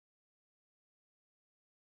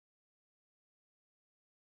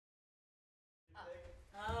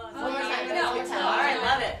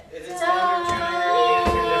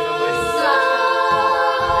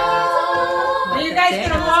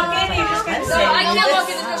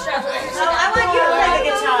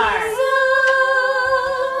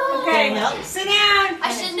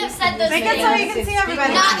Make it so you can see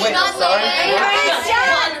everybody. Not Anyways,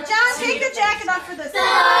 John, take the jacket off for this. The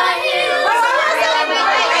hills.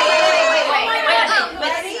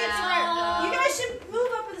 Ready? You guys should move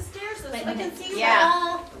up the stairs so we can see.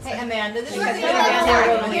 Yeah. Hey, Amanda, this is Did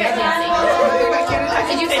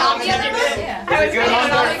you stop the other one? Yeah. I was going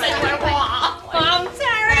I'm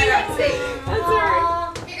sorry. That's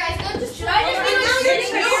alright. You guys go just Should I just be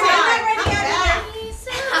sitting here?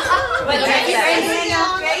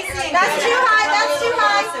 That's too high. That's too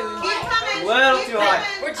high. Keep coming. Well, too high.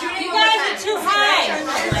 We're too. You guys are too high. Too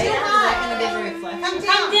high. Come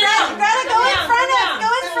down. Greta, go in front of. Go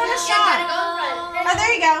in front of Sean. Oh,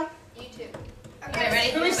 there you go. You too. Okay, ready?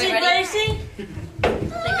 Can we see Gracie?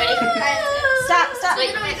 Ready? Stop.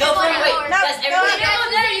 Wait, Go for it. Wait. No, Guys, go everybody. in.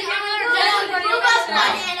 There, you can't let her down. You must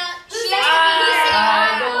banana. She has to be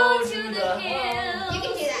singing. You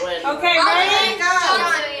can do that. Okay, ready? Go.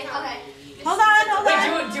 Okay. Hold on. Wait,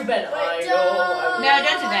 do better. No,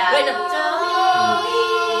 don't do that. Wait, no.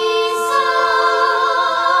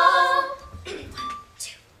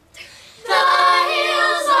 The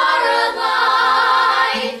hills are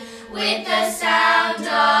alive with the sound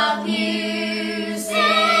of music,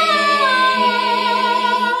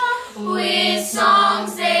 with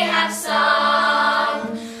songs they have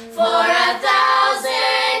sung for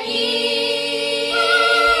 1,000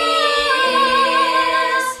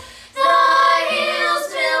 years. The hills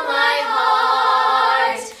fill my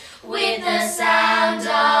heart with the sound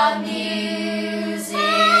of music.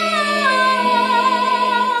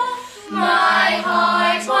 My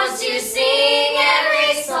heart wants to sing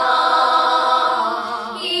every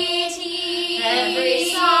song it hears.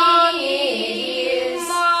 Every song it hears.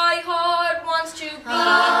 My heart wants to beat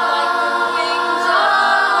like the wings of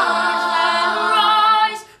birds that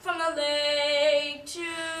rise from the lake to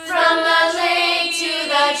From the lake to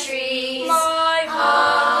the trees. My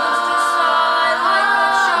heart wants to sigh like the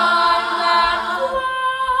sun that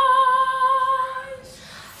flies.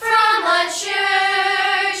 From a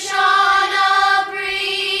church on a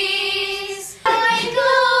breeze, I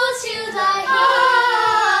go to the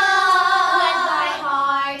hills when my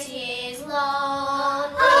heart is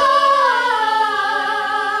lonely.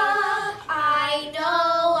 I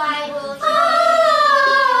know I will hear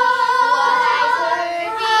what I've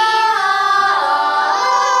heard before.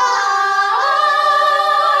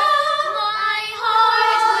 My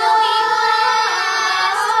heart will be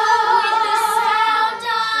blessed with the sound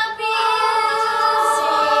of music,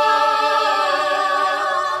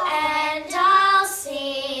 and I'll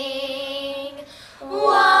sing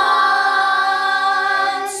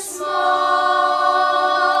once more.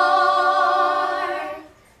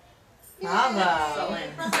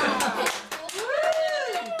 Bravo.